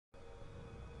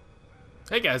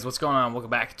Hey guys, what's going on? Welcome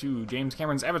back to James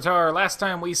Cameron's Avatar. Last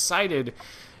time we sided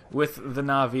with the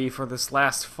Na'vi for this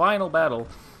last final battle,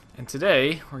 and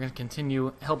today we're going to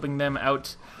continue helping them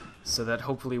out so that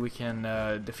hopefully we can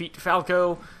defeat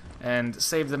Falco and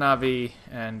save the Na'vi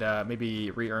and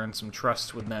maybe re-earn some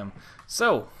trust with them.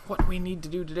 So, what we need to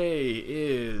do today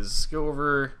is go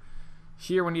over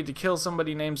here. We need to kill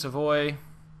somebody named Savoy.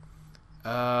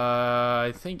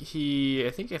 I think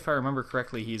if I remember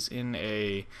correctly, he's in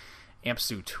a amp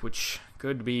suit, which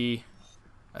could be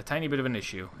a tiny bit of an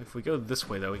issue. If we go this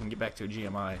way, though, we can get back to a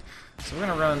GMI. So we're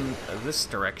going to run this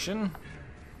direction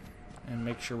and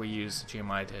make sure we use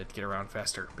GMI to get around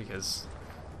faster, because,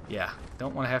 yeah,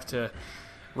 don't want to have to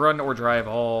run or drive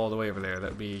all the way over there.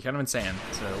 That would be kind of insane.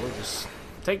 So we'll just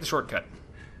take the shortcut.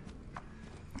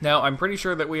 Now, I'm pretty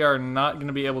sure that we are not going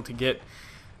to be able to get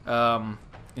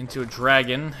into a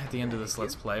dragon at the end of this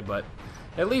Let's Play, but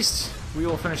at least we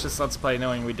will finish this Let's Play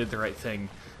knowing we did the right thing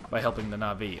by helping the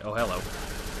Na'vi. Oh, hello.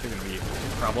 They're going to be a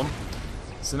problem.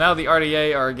 So now the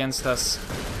RDA are against us,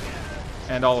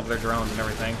 and all of their drones and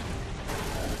everything,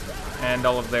 and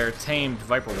all of their tamed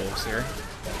Viper Wolves here,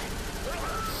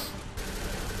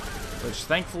 which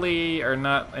thankfully are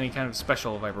not any kind of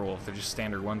special Viper Wolf. They're just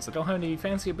standard ones that don't have any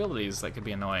fancy abilities that could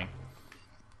be annoying.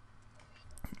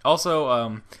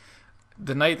 Also,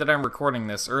 the night that I'm recording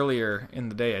this, earlier in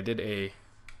the day, I did a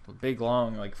big,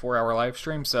 long, like 4-hour live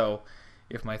stream, so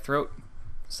if my throat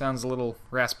sounds a little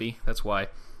raspy, that's why.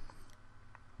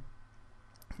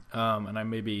 And I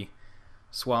may be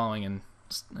swallowing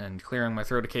and clearing my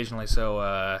throat occasionally,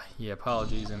 so yeah,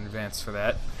 apologies in advance for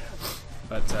that.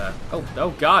 But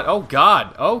oh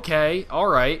god, okay, all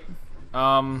right.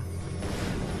 Yeah,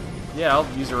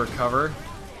 I'll use a recover.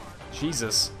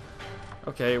 Jesus.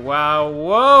 Okay, wow,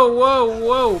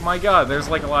 whoa, my god, there's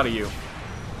like a lot of you.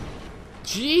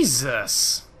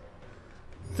 Jesus!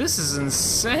 This is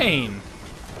insane!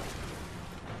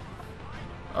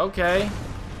 Okay.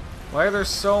 Why are there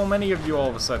so many of you all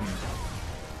of a sudden?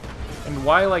 And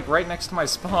why, like, right next to my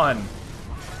spawn?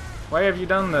 Why have you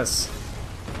done this?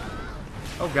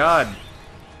 Oh god.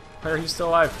 Why are you still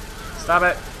alive? Stop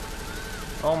it!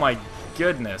 Oh my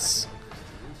goodness.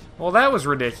 Well, that was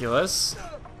ridiculous.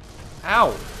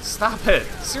 Ow! Stop it!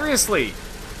 Seriously!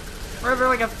 Why are there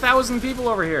like 1,000 people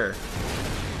over here?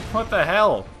 What the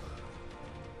hell?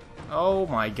 Oh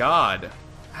my god.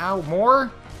 Ow,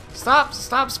 more? Stop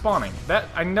spawning.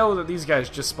 I know that these guys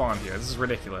just spawned here. This is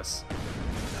ridiculous.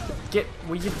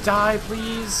 Will you die,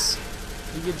 please?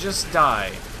 Will you just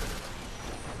die?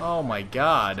 Oh my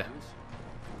god.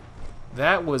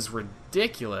 That was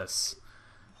ridiculous.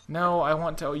 No, I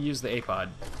want to use the APOD.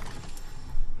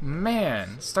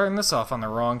 Man, starting this off on the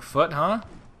wrong foot, huh?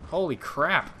 Holy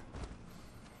crap.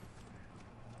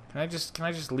 Can I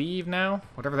just leave now?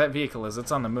 Whatever that vehicle is, it's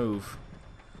on the move.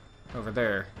 Over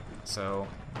there. So,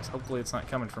 hopefully it's not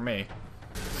coming for me.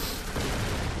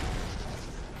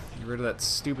 Get rid of that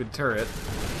stupid turret.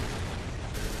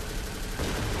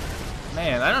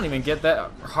 Man, I don't even get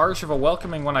that harsh of a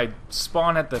welcoming when I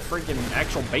spawn at the freaking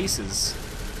actual bases.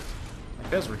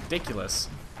 Like, that's ridiculous.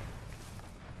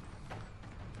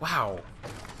 Wow.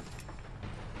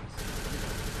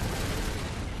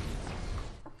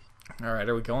 Alright,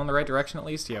 are we going the right direction at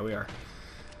least? Yeah, we are.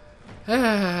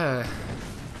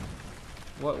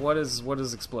 What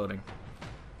is exploding?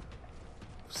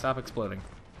 Stop exploding.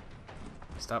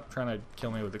 Stop trying to kill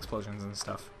me with explosions and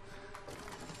stuff.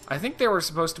 I think they were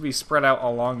supposed to be spread out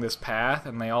along this path,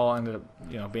 and they all ended up,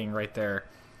 you know, being right there.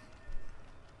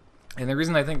 And the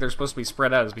reason I think they're supposed to be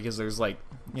spread out is because there's, like,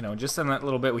 you know, just in that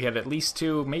little bit we had at least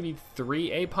 2, maybe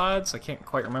 3 APODs. I can't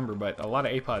quite remember, but a lot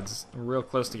of APODs real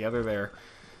close together there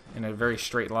in a very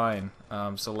straight line.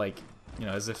 So, like, you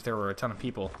know, as if there were a ton of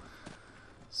people.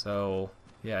 So,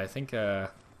 yeah, I think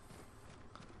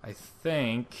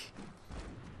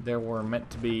they were meant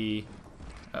to be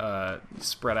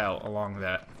spread out along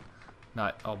that,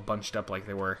 not all bunched up like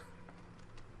they were.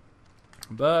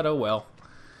 But, oh well.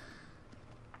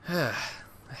 A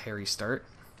hairy start.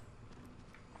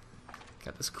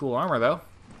 Got this cool armor, though.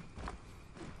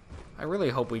 I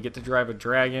really hope we get to drive a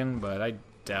dragon, but I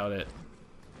doubt it.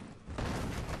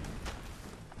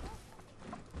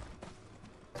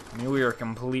 I mean, we are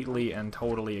completely and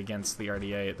totally against the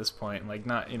RDA at this point. Like,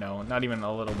 not, you know, not even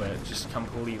a little bit. Just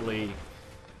completely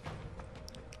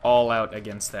all out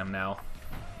against them now.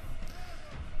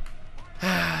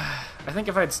 I think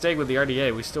if I'd stayed with the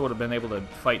RDA, we still would have been able to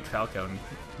fight Falco and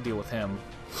deal with him.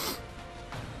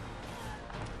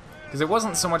 Because it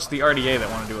wasn't so much the RDA that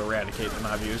wanted to eradicate the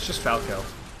Na'vi, it was just Falco.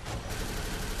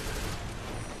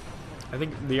 I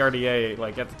think the RDA,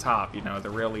 like, at the top, you know, the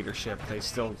real leadership, they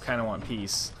still kind of want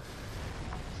peace.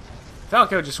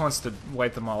 Falco just wants to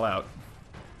wipe them all out.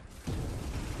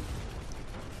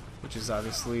 Which is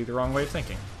obviously the wrong way of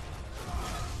thinking.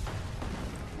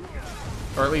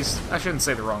 Or at least, I shouldn't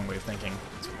say the wrong way of thinking.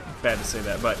 It's bad to say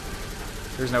that, but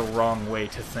there's no wrong way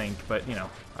to think, but, you know,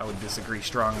 I would disagree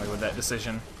strongly with that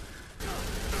decision.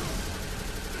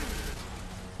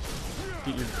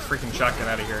 Get your freaking shotgun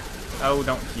out of here. Oh,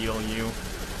 don't heal you.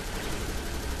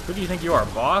 Who do you think you are,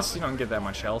 boss? You don't get that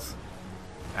much health.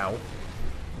 Ow.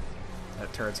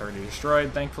 That turret's already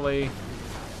destroyed, thankfully.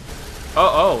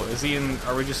 Oh, is he in...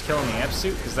 Are we just killing the amp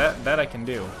suit? Because that I can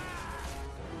do.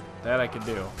 That I could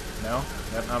do. No?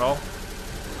 That not all?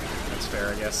 That's fair,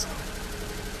 I guess.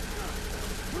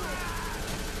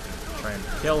 Try and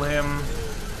kill him.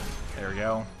 There we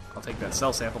go. I'll take that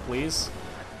cell sample, please.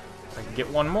 If I could get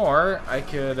one more, I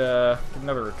could get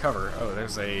another recover. Oh,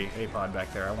 there's a pod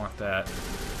back there. I want that.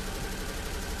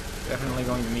 Definitely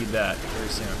going to need that very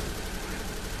soon.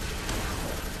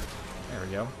 There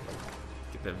we go.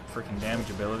 Get the freaking damage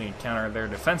ability and counter their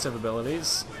defensive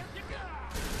abilities.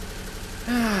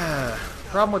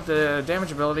 Problem with the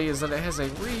damage ability is that it has a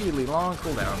really long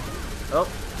cooldown. Oh,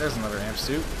 there's another amp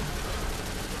suit.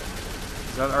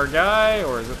 Is that our guy,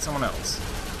 or is it someone else?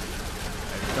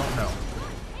 I don't know.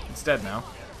 It's dead now.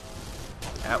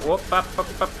 Whoop,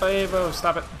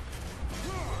 stop it.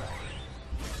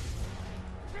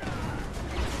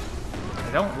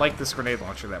 I don't like this grenade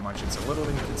launcher that much. It's a little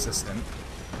inconsistent.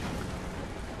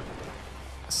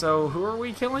 So, who are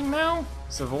we killing now?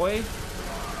 Savoy?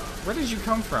 Where did you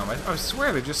come from? I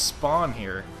swear they just spawn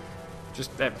here.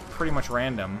 Just at pretty much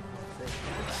random.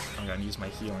 I'm gonna use my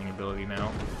healing ability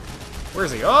now. Where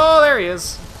is he? Oh, there he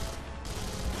is!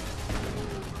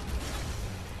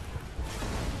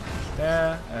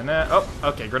 Yeah, and oh,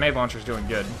 okay, grenade launcher's doing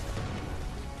good.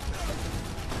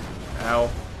 Ow.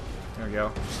 There we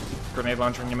go. Just keep grenade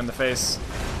launchering him in the face.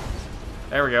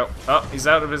 There we go. Oh, he's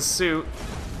out of his suit.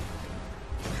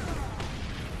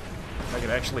 If I could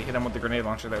actually hit him with the grenade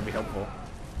launcher, that would be helpful.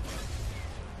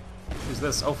 Who's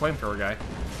this? Oh, flamethrower guy.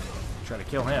 Try to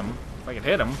kill him. If I could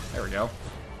hit him. There we go.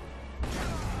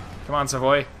 Come on,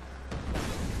 Savoy.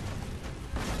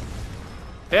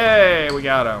 Hey, we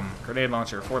got him. Grenade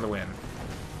launcher for the win.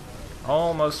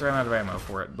 Almost ran out of ammo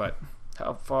for it, but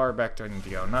how far back do I need to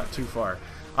go? Not too far.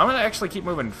 I'm going to actually keep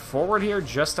moving forward here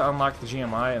just to unlock the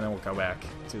GMI, and then we'll go back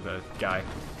to the guy.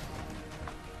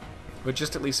 But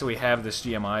just at least so we have this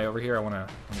GMI over here, I want to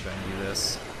do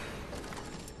this.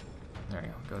 There you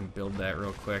go. Go ahead and build that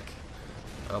real quick.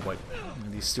 Oh boy,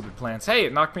 these stupid plants. Hey,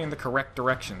 it knocked me in the correct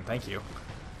direction. Thank you.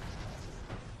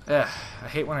 Ugh, I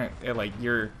hate when it like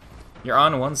you're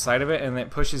on one side of it and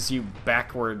it pushes you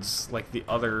backwards like the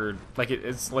other. Like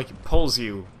it's like it pulls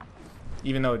you,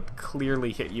 even though it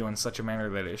clearly hit you in such a manner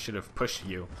that it should have pushed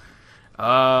you.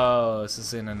 Oh, this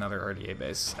is in another RDA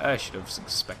base. I should have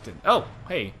suspected. Oh,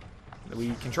 hey.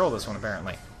 We control this one,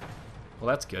 apparently. Well,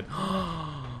 that's good.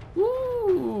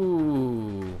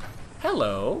 Ooh.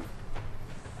 Hello.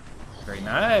 Very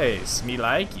nice. Me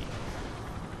likey.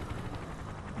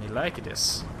 Me like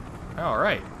this.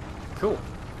 Alright. Cool.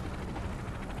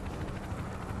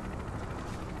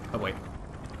 Oh, wait.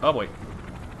 Oh, wait.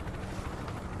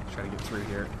 Try to get through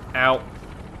here. Ow.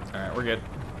 Alright, we're good.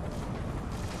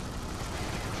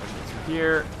 Try to get through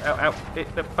here. Ow,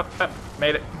 ow.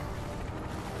 Made it.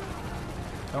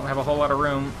 Don't have a whole lot of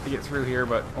room to get through here,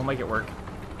 but we'll make it work.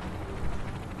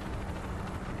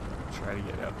 Try to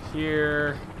get up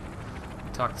here.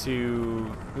 Talk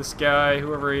to this guy,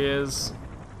 whoever he is.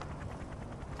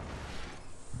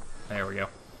 There we go.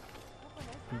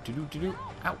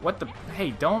 Ow, what the?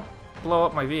 Hey, don't blow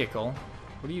up my vehicle.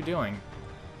 What are you doing?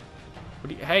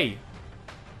 What are you? Hey!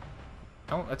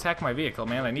 Don't attack my vehicle,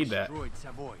 man. I need that. Destroyed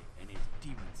Savoy and his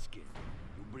demon skin.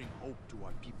 You bring hope to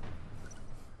our people.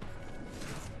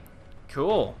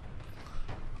 Cool.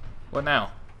 What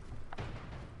now?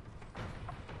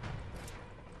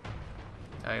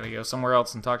 I gotta go somewhere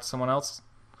else and talk to someone else?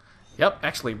 Yep,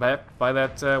 actually, by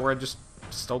that, where I just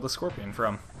stole the scorpion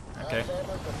from. Okay.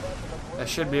 I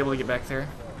should be able to get back there.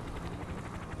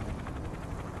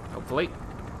 Hopefully.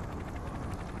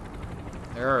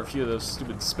 There are a few of those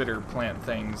stupid spitter plant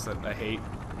things that I hate.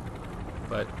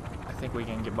 But I think we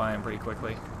can get by them pretty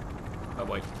quickly. Oh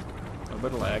boy. A little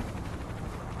bit of lag.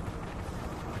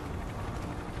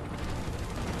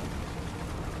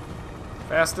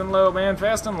 Fast and low, man.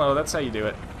 Fast and low. That's how you do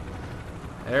it.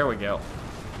 There we go.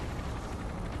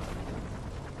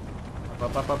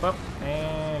 Up, up, up, up.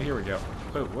 And here we go.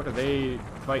 Oh, what are they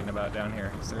fighting about down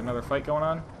here? Is there another fight going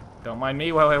on? Don't mind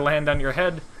me while I land on your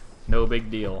head. No big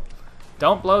deal.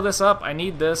 Don't blow this up. I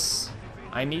need this.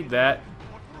 I need that.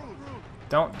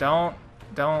 Don't.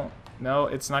 No,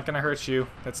 it's not gonna hurt you.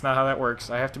 That's not how that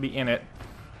works. I have to be in it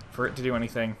for it to do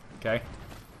anything, okay?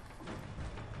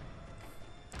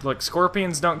 Look,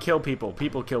 scorpions don't kill people.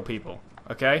 People kill people,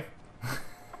 okay?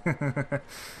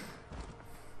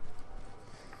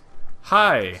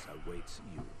 Hi. Awaits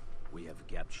you. We have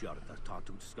captured the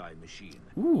tattooed sky machine.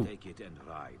 Ooh. Take it and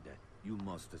ride. You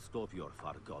must stop your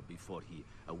Fargo before he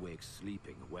awakes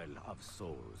sleeping well of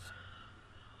souls.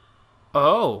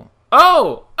 Oh.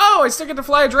 Oh! Oh, I still get to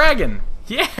fly a dragon!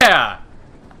 Yeah!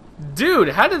 Dude,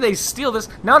 how did they steal this?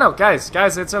 No, no, guys,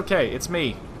 it's okay. It's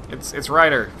me. It's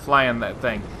Ryder flying that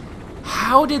thing.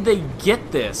 How did they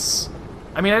get this?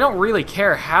 I mean, I don't really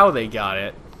care how they got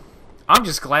it. I'm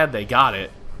just glad they got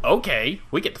it. Okay,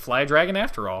 we get to fly a dragon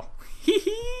after all.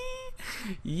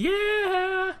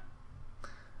 Yeah!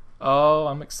 Oh,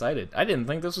 I'm excited. I didn't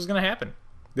think this was gonna happen.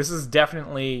 This is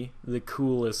definitely the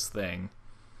coolest thing.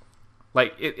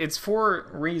 Like, it's for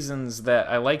reasons that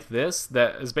I like this,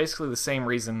 that is basically the same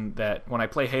reason that when I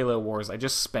play Halo Wars, I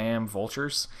just spam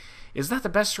vultures. Is that the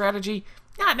best strategy?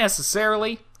 Not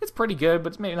necessarily. It's pretty good,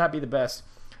 but it may not be the best.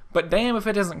 But damn if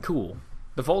it isn't cool.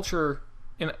 The vulture,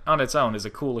 on its own, is a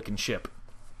cool-looking ship.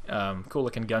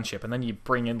 Cool-looking gunship. And then you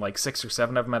bring in like 6 or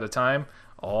 7 of them at a time.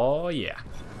 Oh, yeah.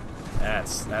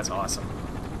 That's awesome.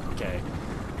 Okay.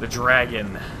 The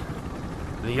dragon.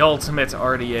 The ultimate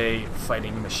RDA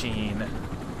fighting machine.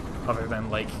 Other than,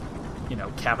 like, you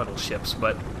know, capital ships,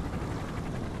 but...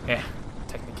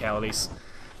 technicalities.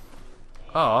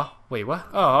 Oh, wait, what?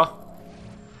 Oh.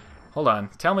 Hold on.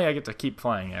 Tell me I get to keep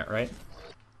flying it, right?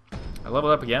 I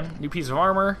leveled up again. New piece of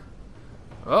armor.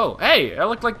 Oh, hey! I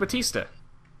look like Batista.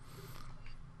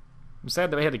 I'm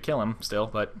sad that we had to kill him still,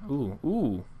 but...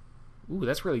 Ooh,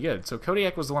 that's really good. So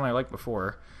Kodiak was the one I liked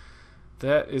before.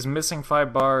 That is missing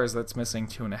 5 bars, that's missing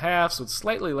 2.5, so it's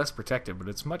slightly less protected, but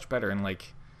it's much better in,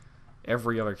 like,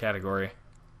 every other category.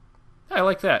 I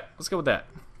like that. Let's go with that.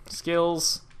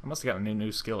 Skills. I must have gotten a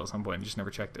new skill at some point and just never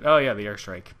checked it. Oh, yeah, the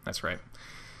airstrike. That's right.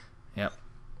 Yep.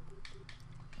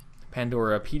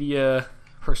 Pandorapedia,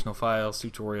 personal files,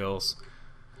 tutorials,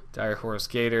 Dire Horse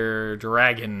Gator,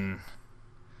 Dragon.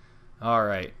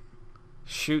 Alright.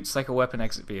 Shoot psycho weapon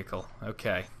exit vehicle.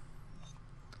 Okay.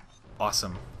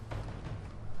 Awesome.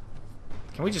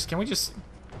 Can we just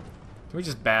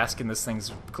bask in this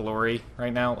thing's glory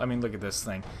right now? I mean, look at this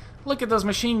thing. Look at those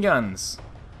machine guns.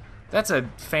 That's a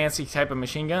fancy type of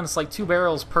machine gun. It's like 2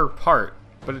 barrels per part,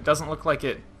 but it doesn't look like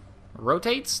it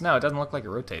rotates? No, it doesn't look like it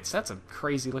rotates. That's a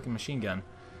crazy looking machine gun.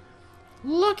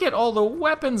 Look at all the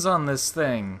weapons on this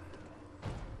thing.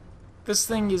 This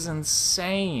thing is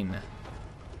insane.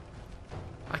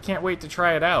 I can't wait to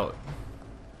try it out.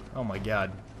 Oh my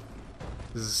god.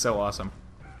 This is so awesome.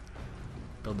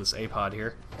 Build this A-pod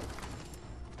here.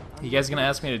 You guys gonna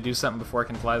ask me to do something before I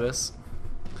can fly this?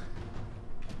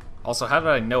 Also, how did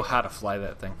I know how to fly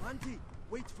that thing? Monty,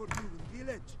 wait for you in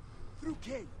village. Through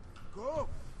cave. Go.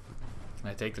 Can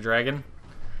I take the dragon?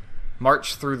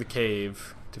 March through the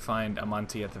cave to find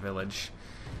Amanti at the village.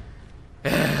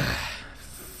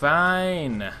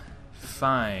 Fine.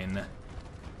 Fine.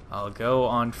 I'll go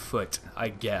on foot, I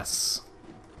guess.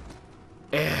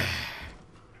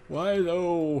 Why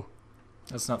though?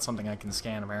 That's not something I can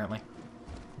scan, apparently.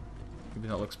 Even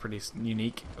though it looks pretty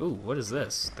unique. Ooh, what is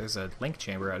this? There's a link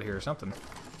chamber out here or something.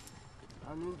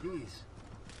 I know this.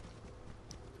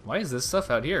 Why is this stuff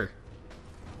out here?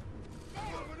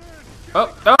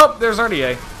 Oh, there's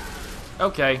RDA.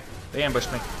 Okay, they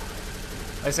ambushed me.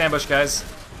 Nice ambush, guys.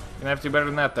 Gonna have to do better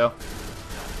than that, though.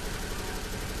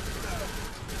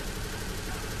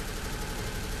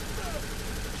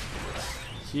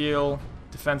 Heal.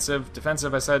 Defensive.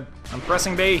 Defensive, I said. I'm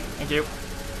pressing B. Thank you.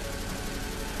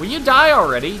 Will you die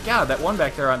already? God, that one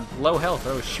back there on low health,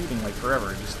 I was shooting like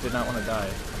forever. Just did not want to die.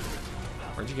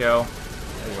 Where'd you go?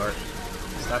 There you are.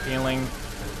 Stop healing.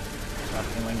 Stop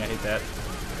healing, I hate that.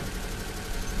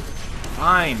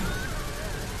 Fine.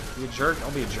 Be a jerk?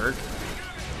 I'll be a jerk.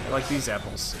 I like these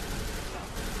apples.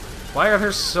 Why are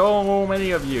there so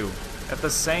many of you at the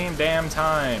same damn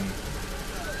time?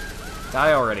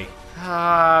 Die already.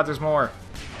 Ah, there's more.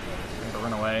 I'm gonna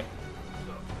run away.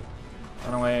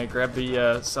 Run away, grab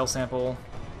the cell sample.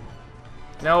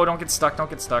 No, don't get stuck, don't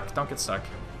get stuck, don't get stuck.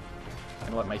 I'm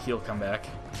gonna let my heal come back.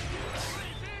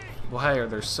 Why are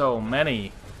there so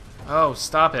many? Oh,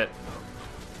 stop it.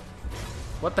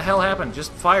 What the hell happened?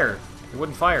 Just fire. It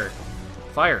wouldn't fire.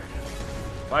 Fire.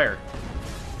 Fire.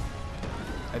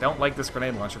 I don't like this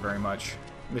grenade launcher very much.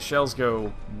 The shells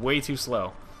go way too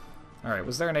slow. Alright,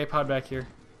 was there an A-pod back here?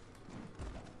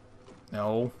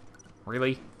 No.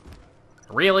 Really?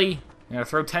 Really? You're gonna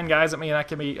throw 10 guys at me and not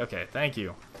give me... Okay, thank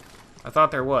you. I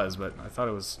thought there was, but I thought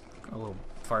it was a little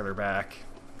farther back.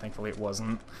 Thankfully it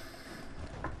wasn't.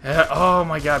 Oh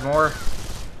my god, more!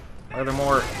 Are there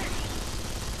more?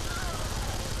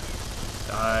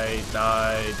 Die,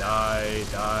 die, die,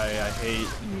 die. I hate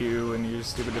you and your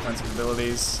stupid defensive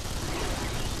abilities.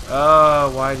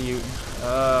 Why do you...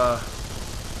 why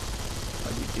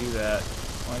do you do that?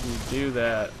 Why do you do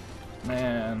that?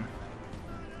 Man.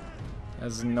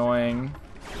 That's annoying.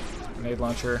 Grenade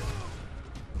launcher.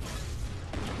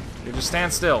 You just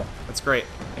stand still. That's great.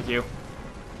 Thank you.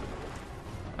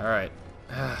 Alright.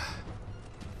 This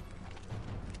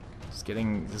is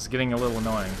getting a little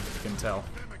annoying, you can tell.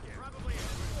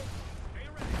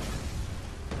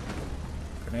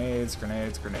 Grenades,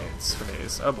 grenades, grenades,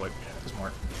 grenades. Oh boy, there's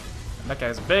more. And that guy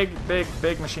has a big, big,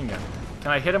 big machine gun.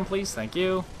 Can I hit him, please? Thank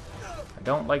you. I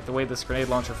don't like the way this grenade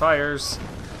launcher fires.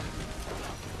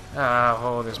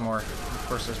 Oh, there's more. Of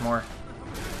course there's more.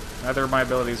 Neither of my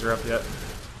abilities are up yet.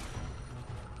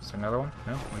 Is there another one?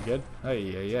 No? We good?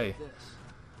 Hey.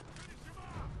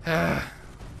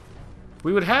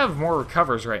 We would have more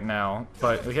recovers right now,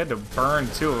 but we had to burn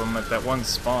 2 of them at that one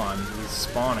spawn. We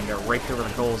spawned and got raked over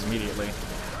the goals immediately.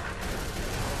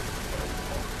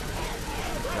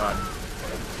 Oh, God.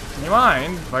 Can you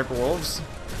mind, Viper Wolves?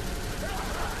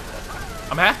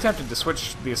 I'm half tempted to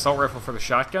switch the assault rifle for the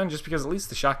shotgun, just because at least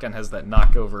the shotgun has that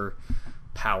knockover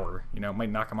power. You know, it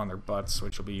might knock them on their butts,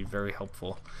 which will be very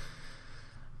helpful.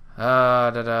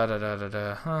 Shotgun.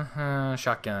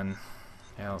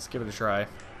 Yeah, let's give it a try.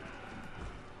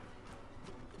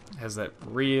 Has that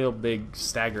real big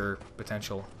stagger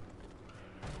potential.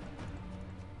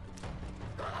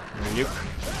 There you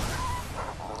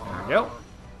go.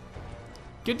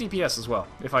 Good DPS as well,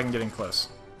 if I can get in close.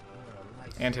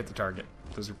 And hit the target.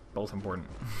 Those are both important.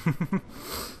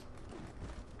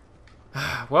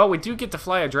 Well, we do get to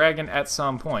fly a dragon at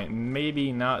some point.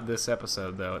 Maybe not this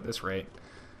episode, though, at this rate.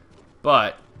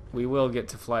 But we will get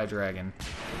to fly a dragon,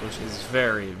 which is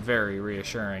very, very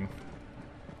reassuring.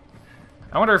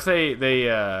 I wonder if they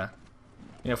you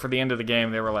know, for the end of the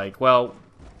game, they were like, well,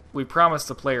 we promised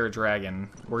the player a dragon.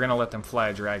 We're gonna let them fly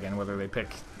a dragon, whether they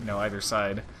pick, you know, either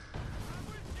side.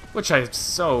 Which I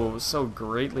so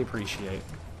greatly appreciate,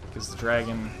 because the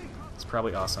dragon is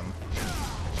probably awesome.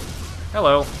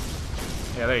 Hello.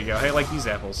 Yeah, there you go. Hey, I like these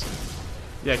apples.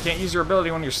 Yeah, can't use your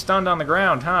ability when you're stunned on the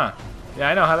ground, huh? Yeah,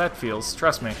 I know how that feels.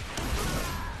 Trust me.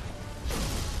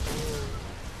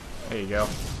 There you go.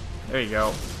 There you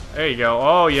go. There you go.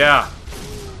 Oh, yeah.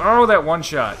 Oh, that one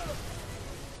shot.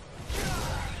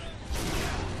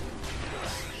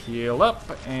 Heal up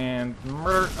and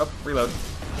murder. Oh, reload.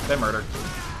 Then murder.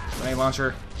 Grenade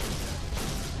launcher.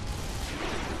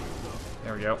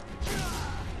 There we go.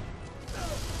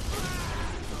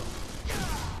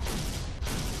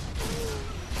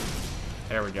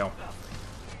 There we go.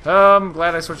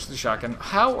 Glad I switched to the shotgun.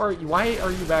 How are you? Why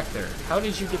are you back there? How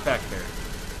did you get back there?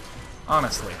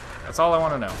 Honestly, that's all I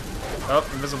want to know. Oh,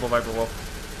 invisible Viper Wolf.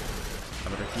 I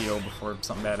better heal before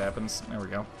something bad happens. There we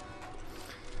go.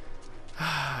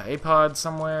 A-pod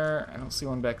somewhere. I don't see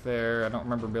one back there. I don't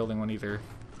remember building one either.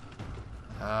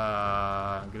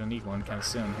 I'm gonna need one kind of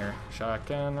soon here.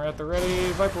 Shotgun, we're at the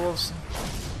ready. Viper Wolves.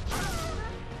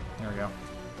 There we go.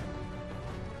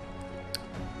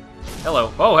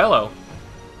 Hello. Oh, hello.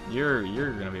 You're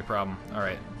gonna be a problem. All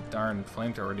right. Darn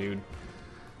flamethrower dude.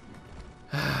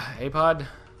 A-pod.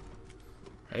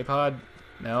 A-pod.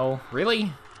 No.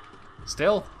 Really?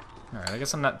 Still? All right. I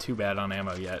guess I'm not too bad on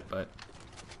ammo yet, but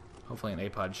hopefully an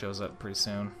A-pod shows up pretty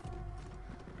soon.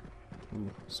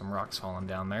 Ooh, some rocks falling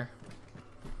down there.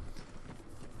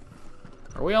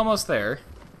 Are we almost there?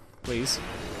 Please.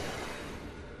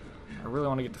 I really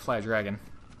want to get to fly a dragon.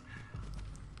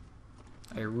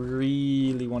 I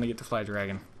really want to get to fly a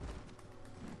dragon.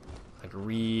 Like,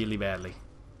 really badly.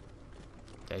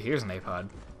 Okay, here's an A-pod.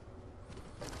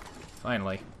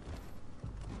 Finally.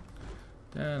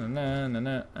 Where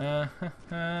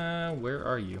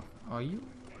are you? Are you?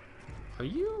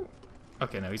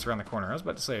 Okay, no, he's around the corner. I was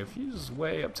about to say, if he's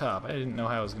way up top, I didn't know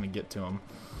how I was going to get to him.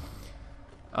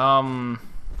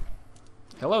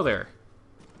 Hello there.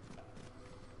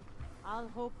 All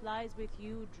hope lies with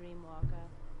you, Dreamwalker.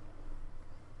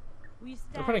 We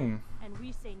stand and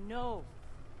we say no.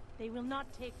 They will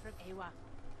not take from Ewa.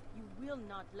 You will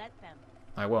not let them.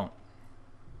 I won't.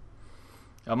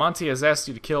 Almonte has asked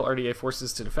you to kill RDA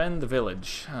forces to defend the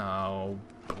village. Oh,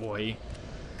 boy.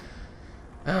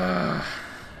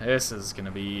 This is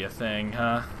gonna be a thing,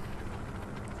 huh?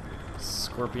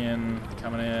 Scorpion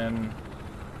coming in.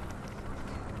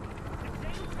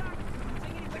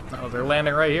 Oh, they're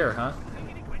landing right here, huh?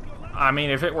 I mean,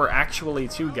 if it were actually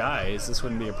 2 guys, this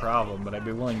wouldn't be a problem, but I'd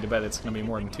be willing to bet it's gonna be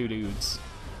more than 2 dudes.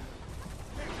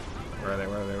 Where are they?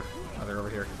 Where are they? Oh, they're over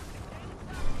here.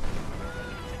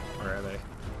 Where are they?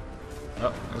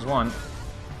 Oh, there's one.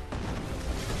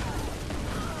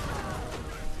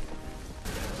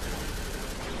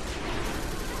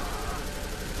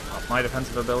 Off my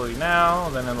defensive ability now,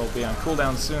 then it'll be on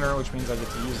cooldown sooner, which means I get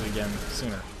to use it again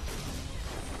sooner.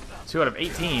 2 out of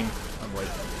 18. Oh boy.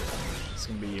 It's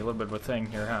gonna be a little bit of a thing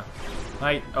here, huh?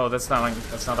 Oh, that's not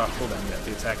off cooldown yet.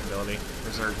 The attack ability,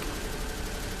 Berserk.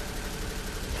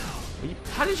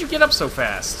 How did you get up so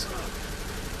fast?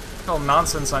 Oh,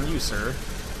 nonsense on you, sir.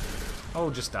 Oh,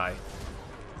 just die.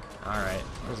 Alright.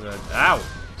 There's a... Ow!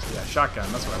 Yeah,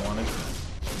 shotgun. That's what I wanted.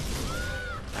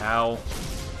 Ow.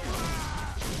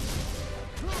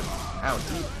 Ow,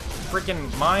 do you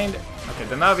freaking mind? Okay,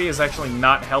 the Navi is actually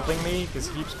not helping me because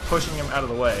he keeps pushing him out of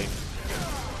the way.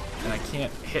 And I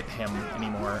can't hit him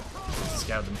anymore. This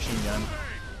guy with the machine gun.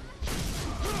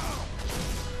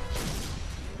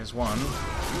 There's one.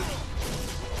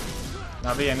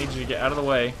 Navi, I need you to get out of the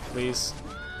way, please.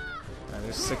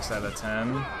 There's 6 out of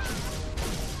 10.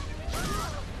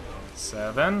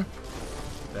 7.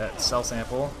 That cell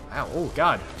sample. Ow, oh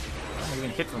god. I'm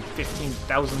getting hit from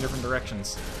 15,000 different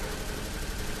directions.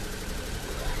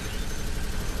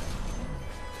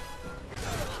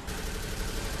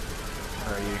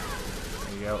 Where are you?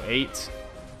 There you go. 8.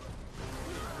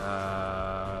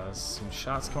 Some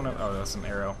shots coming up. Oh, that's an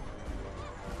arrow.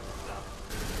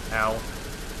 Ow.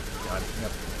 God,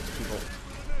 yep, people.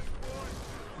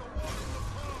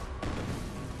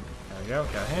 There we go,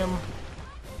 got him.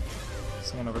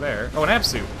 Someone over there. Oh, an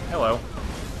Absu! Hello.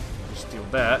 Just deal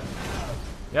with that.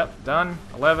 Yep, done.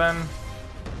 11.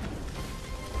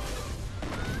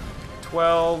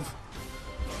 12.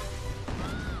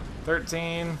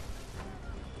 13.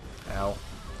 Ow.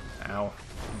 Ow.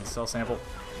 The cell sample.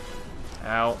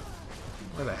 Ow.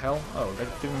 Where the hell? Oh, they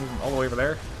didn't move all the way over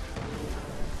there?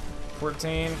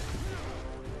 14.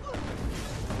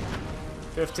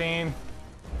 15.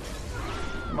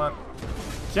 Come on.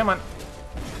 Come on.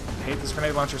 I hate this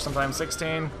grenade launcher sometimes.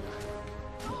 16.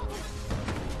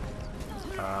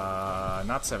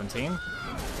 Not 17.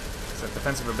 That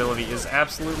defensive ability is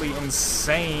absolutely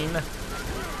insane.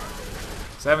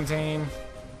 17.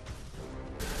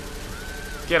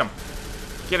 Get him.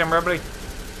 Get him, everybody.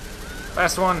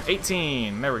 Last one.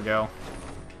 18. There we go.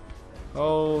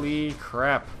 Holy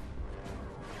crap.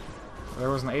 There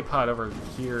was an A-pod over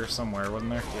here somewhere,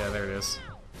 wasn't there? Yeah, there it is.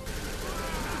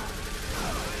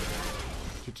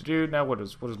 Now what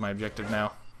is my objective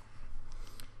now?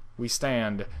 We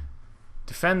stand.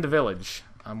 Defend the village.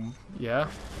 Yeah.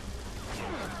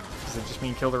 Does it just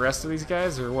mean kill the rest of these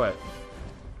guys, or what?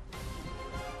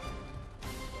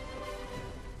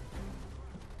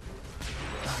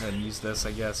 I'm gonna use this,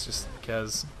 I guess, just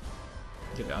because.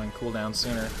 Get it on cooldown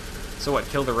sooner. So what,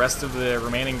 kill the rest of the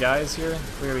remaining guys here?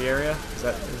 Clear the area? Is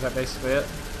that basically it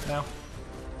now?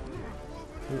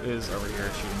 Who is over here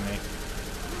shooting me?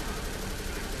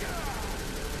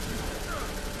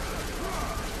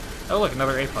 Oh look,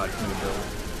 another A-pod coming to build.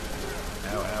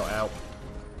 Ow, ow, ow.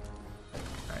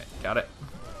 Alright, got it.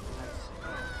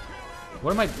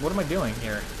 What am I doing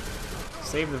here?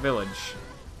 Save the village.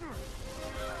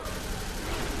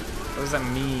 What does that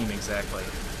mean exactly?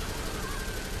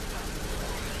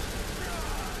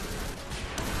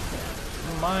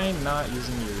 Mind not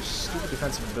using your stupid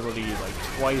defensive ability like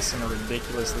twice in a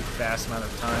ridiculously fast amount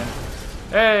of time.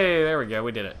 Hey, there we go,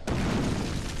 we did it.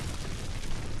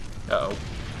 Uh-oh.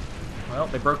 Well,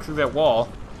 they broke through that wall.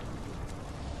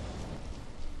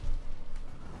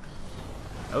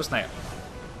 Oh snap.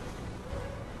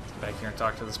 Let's get back here and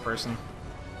talk to this person.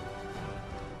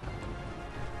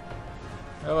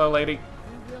 Hello, lady.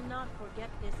 We will not forget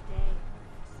this day.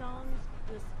 Songs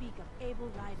will speak of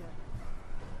able Ryder.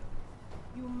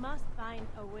 You must find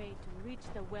a way to reach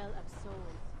the Well of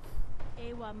Souls.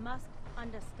 Ewa must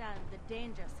understand the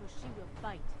danger, so she will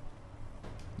fight.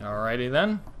 Alrighty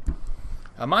then.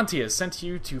 Monty has sent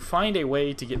you to find a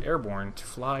way to get airborne to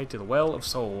fly to the Well of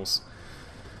Souls.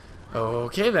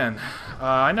 Okay then.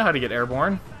 I know how to get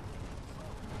airborne.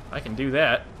 I can do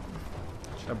that.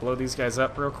 Should I blow these guys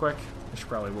up real quick? I should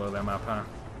probably blow them up, huh?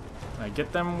 Can I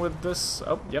get them with this?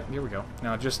 Oh, yep, here we go.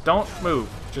 Now just don't move.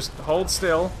 Just hold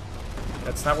still.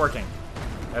 That's not working.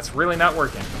 That's really not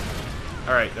working.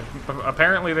 Alright,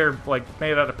 apparently they're like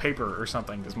made out of paper or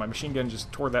something, because my machine gun just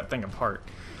tore that thing apart.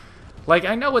 Like,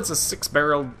 I know it's a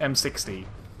 6-barrel M60,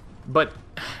 but,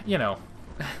 you know,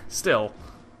 still.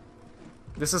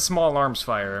 This is small arms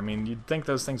fire. I mean, you'd think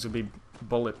those things would be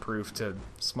bulletproof to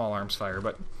small arms fire,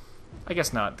 but I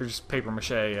guess not. They're just paper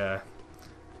mache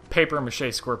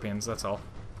scorpions, that's all.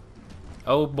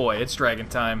 Oh boy, it's dragon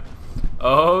time.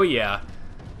 Oh yeah.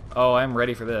 Oh, I'm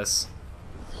ready for this.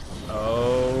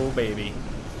 Oh, baby.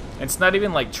 It's not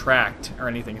even, like, tracked or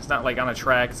anything. It's not, like, on a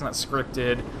track. It's not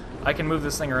scripted. I can move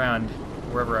this thing around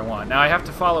wherever I want. Now, I have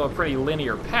to follow a pretty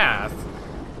linear path,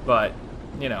 but,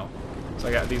 you know. So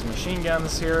I got these machine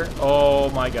guns here. Oh,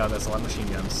 my God, that's a lot of machine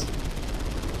guns.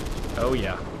 Oh,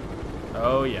 yeah.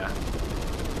 Oh, yeah.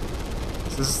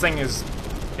 So this thing is,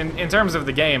 in terms of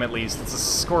the game, at least, it's a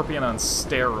Scorpion on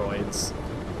steroids.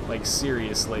 Like,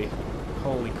 seriously.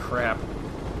 Holy crap.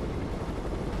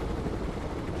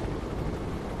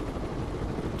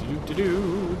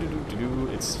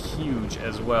 It's huge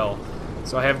as well.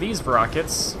 So I have these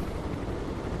rockets,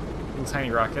 little tiny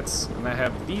rockets, and I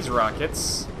have these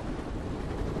rockets,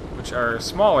 which are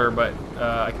smaller, but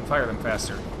I can fire them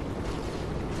faster.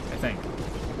 I think.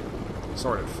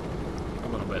 Sort of. A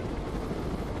little bit.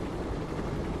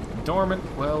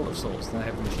 Dormant Well of Souls. Then I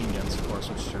have the machine guns, of course,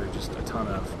 which are just a ton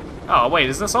of. Oh, wait,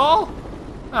 is this all?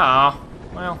 Oh,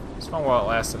 well, it's fun while it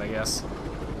lasted, I guess.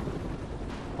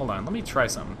 Hold on, let me try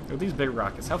something. With these big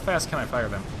rockets, how fast can I fire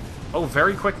them? Oh,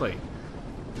 very quickly.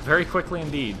 Very quickly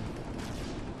indeed.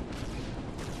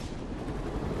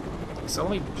 So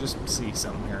let me just see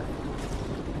something here.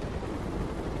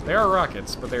 They are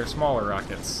rockets, but they're smaller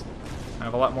rockets. I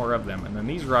have a lot more of them. And then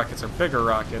these rockets are bigger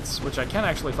rockets, which I can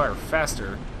actually fire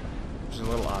faster, which is a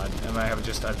little odd. And I have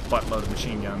just a buttload of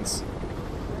machine guns.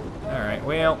 Alright,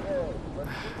 well,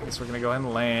 I guess we're going to go ahead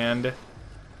and land.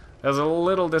 That was a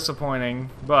little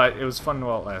disappointing, but it was fun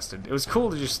while it lasted. It was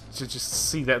cool to just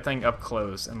see that thing up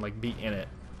close and like be in it.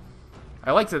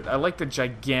 I like the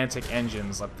gigantic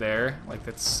engines up there. Like,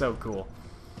 that's so cool.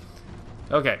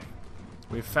 Okay,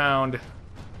 we found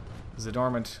the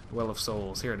Dormant Well of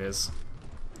Souls. Here it is.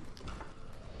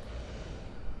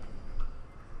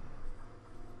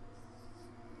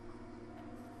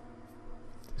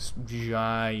 This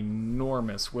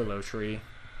ginormous willow tree.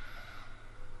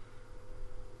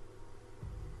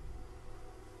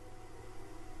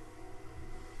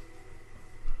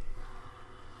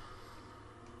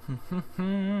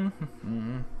 And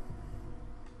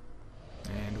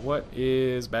what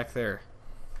is back there?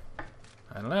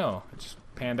 I don't know. It just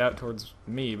panned out towards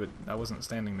me, but I wasn't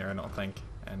standing there, I don't think.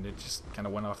 And it just kind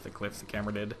of went off the cliff, the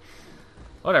camera did.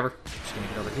 Whatever. Just gonna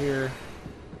get over here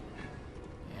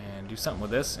and do something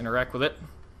with this, interact with it.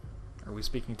 Are we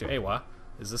speaking to Awa?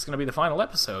 Is this gonna be the final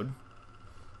episode?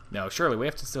 No, surely we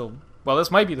have to still... Well,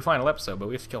 this might be the final episode, but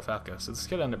we have to kill Falco, so this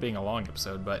could end up being a long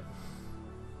episode, but...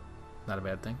 Not a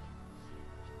bad thing.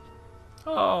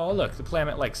 Oh, look, the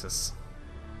planet likes us.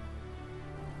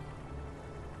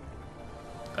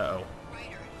 Uh-oh.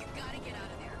 Ryder, you gotta get out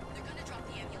of there. They're gonna drop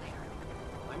the emulator.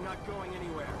 I'm not going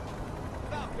anywhere.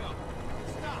 Falco,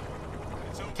 stop!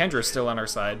 It's okay. Kendra's still on our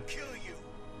side. Kill you.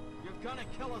 You're gonna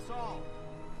kill us all.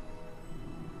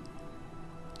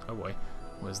 Oh boy.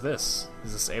 What is this?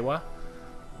 Is this Awa?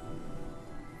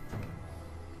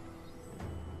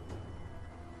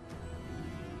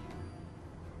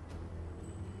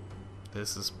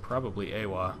 This is probably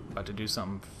Awa, about to do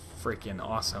something freaking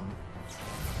awesome.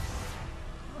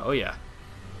 Oh yeah.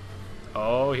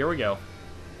 Oh, here we go.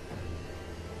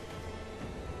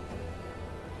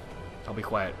 I'll be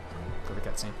quiet for the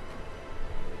cutscene.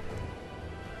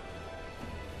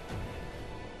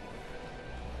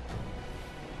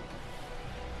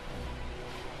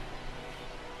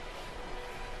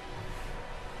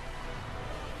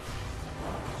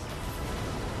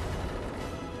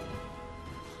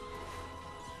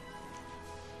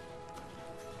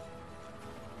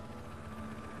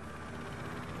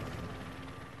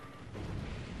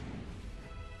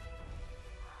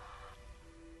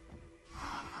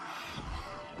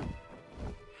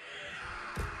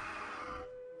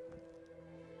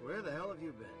 Where the hell have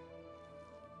you been?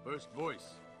 First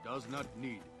voice does not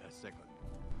need a second.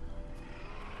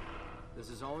 This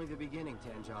is only the beginning,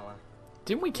 Tangela.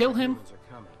 Didn't we kill him? Humans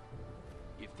are coming.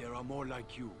 If there are more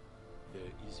like you, there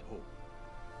is hope.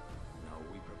 Now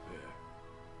we prepare.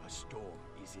 A storm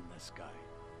is in the sky.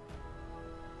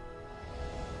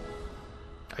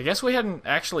 I guess we hadn't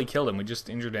actually killed him. We just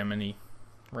injured him and he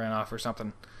ran off or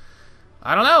something.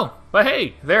 I don't know. But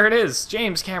hey, there it is.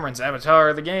 James Cameron's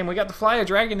Avatar, the game. We got to fly a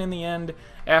dragon in the end,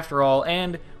 after all,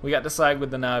 and we got to side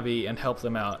with the Na'vi and help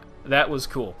them out. That was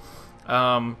cool.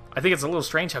 I think it's a little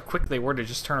strange how quick they were to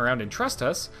just turn around and trust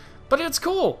us, but it's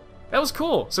cool. That was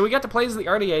cool. So we got to play as the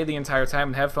RDA the entire time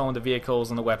and have fun with the vehicles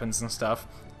and the weapons and stuff.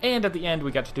 And at the end,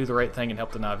 we got to do the right thing and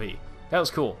help the Na'vi. That was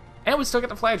cool. And we still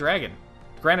got to fly a dragon.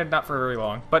 Granted, not for very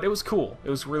long, but it was cool. It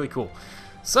was really cool.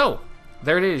 So,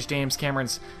 there it is, James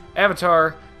Cameron's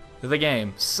Avatar, the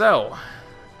game. So,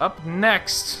 up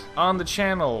next on the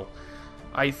channel,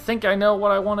 I think I know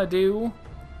what I want to do.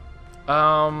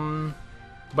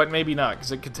 but maybe not,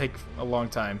 because it could take a long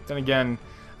time. Then again,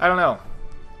 I don't know.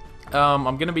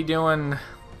 I'm going to be doing,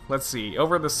 let's see,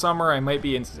 over the summer I might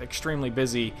be extremely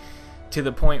busy to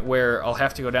the point where I'll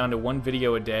have to go down to 1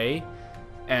 video a day,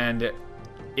 and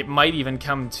it might even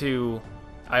come to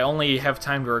I only have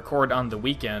time to record on the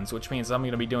weekends, which means I'm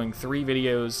going to be doing 3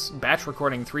 videos, batch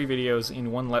recording 3 videos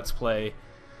in one Let's Play,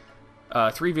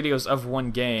 3 videos of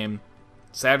one game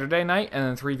Saturday night, and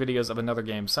then 3 videos of another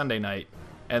game Sunday night,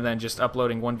 and then just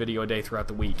uploading 1 video a day throughout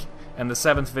the week. And the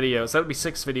 7th video, so that would be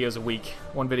 6 videos a week,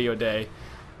 1 video a day,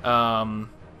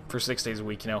 for 6 days a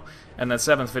week, you know. And the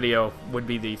 7th video would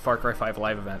be the Far Cry 5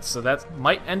 live events. So that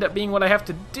might end up being what I have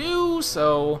to do,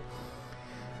 so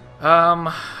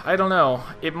I don't know.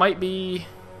 It might be,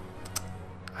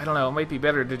 I don't know, it might be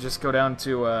better to just go down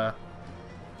to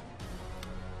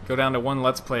 1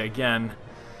 Let's Play again.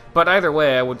 But either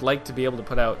way, I would like to be able to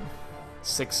put out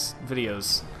 6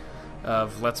 videos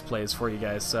of Let's Plays for you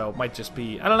guys, so it might just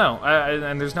be, I don't know,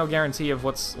 and there's no guarantee of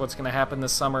what's going to happen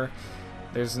this summer.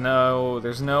 There's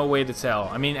no way to tell.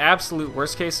 I mean, absolute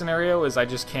worst case scenario is I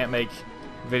just can't make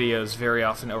videos very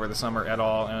often over the summer at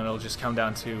all, and it'll just come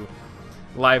down to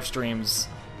live streams,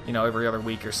 you know, every other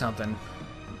week or something.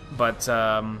 But it's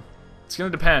going to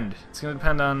depend. It's going to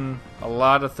depend on a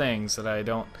lot of things that I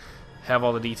don't have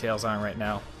all the details on right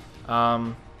now.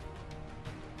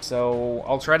 So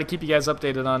I'll try to keep you guys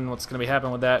updated on what's going to be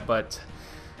happening with that, but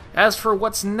as for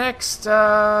what's next,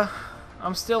 I'm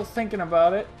still thinking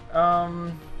about it.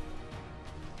 I'm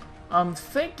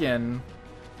thinking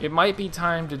it might be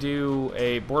time to do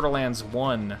a Borderlands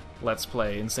 1 Let's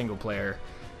Play in single player.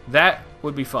 That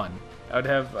would be fun.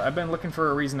 I've been looking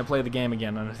for a reason to play the game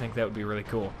again, and I think that would be really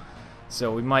cool.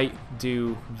 So we might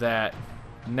do that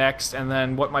next, and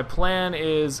then what my plan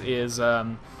is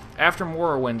after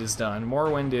Morrowind is done.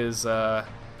 Morrowind is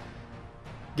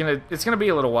it's gonna be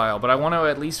a little while, but I want to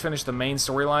at least finish the main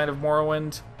storyline of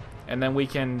Morrowind, and then we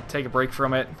can take a break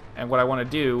from it. And what I want to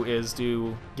do is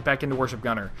get back into Worship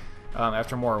Gunner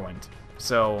after Morrowind.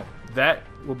 So that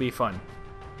will be fun.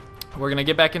 We're gonna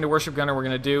get back into Worship Gunner. We're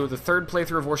gonna do the 3rd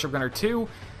playthrough of Worship Gunner 2,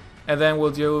 and then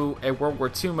we'll do a World War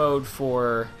II mode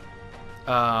for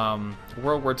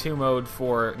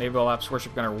Naval Ops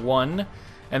Worship Gunner 1.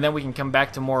 And then we can come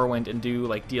back to Morrowind and do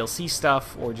like DLC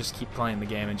stuff, or just keep playing the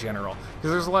game in general,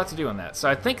 because there's a lot to do in that. So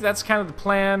I think that's kind of the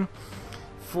plan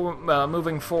for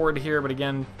moving forward here. But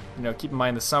again, you know, keep in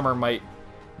mind the summer might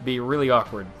be really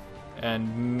awkward,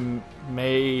 and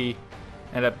may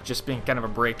end up just being kind of a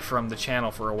break from the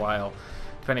channel for a while,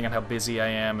 depending on how busy I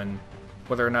am and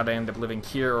whether or not I end up living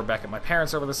here or back at my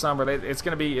parents over the summer. It's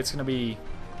gonna be a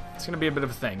bit of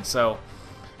a thing. So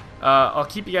I'll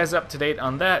keep you guys up to date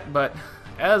on that. But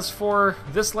as for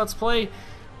this Let's Play,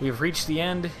 we've reached the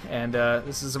end, and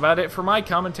this is about it for my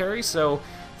commentary, so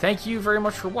thank you very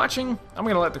much for watching. I'm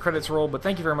going to let the credits roll, but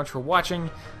thank you very much for watching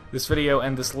this video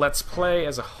and this Let's Play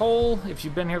as a whole. If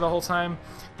you've been here the whole time,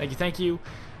 thank you.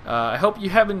 I hope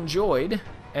you have enjoyed,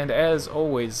 and as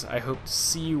always, I hope to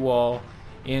see you all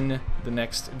in the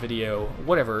next video,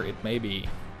 whatever it may be.